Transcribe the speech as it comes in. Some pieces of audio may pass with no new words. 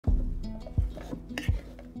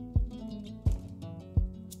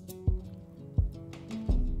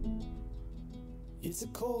It's the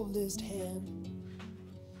coldest hand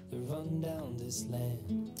that run down this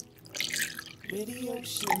land, where the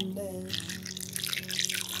ocean ends.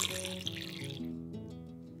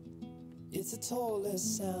 It's the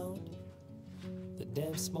tallest sound, the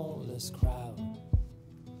damn smallest crowd,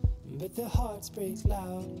 but their hearts break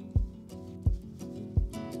loud.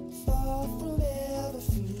 Far from ever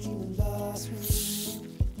feeling lost with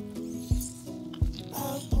you,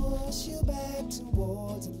 I'll push you back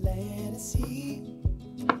towards the land and sea.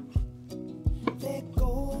 They're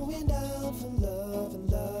going down for love, and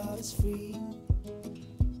love is free.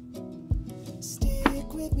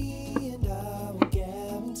 Stick with me and I will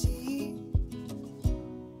guarantee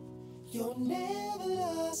you're never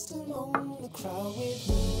lost among the crowd with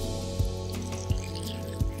me.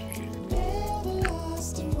 Never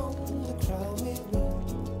lost among the crowd with me.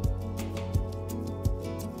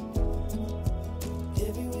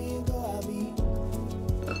 Everywhere you go I'll be.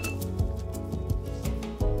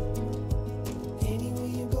 Anywhere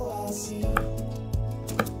you go I'll see.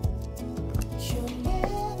 You're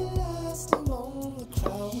never lost among the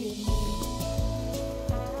crowd with me.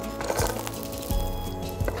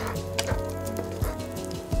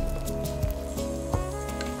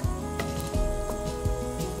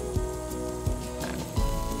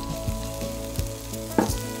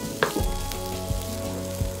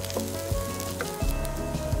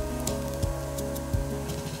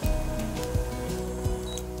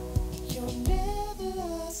 You're never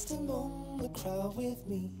lost among the crowd with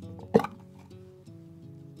me.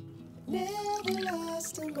 Never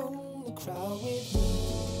lost among the crowd with me.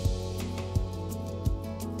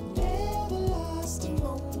 Never lost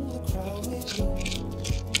among the crowd with me.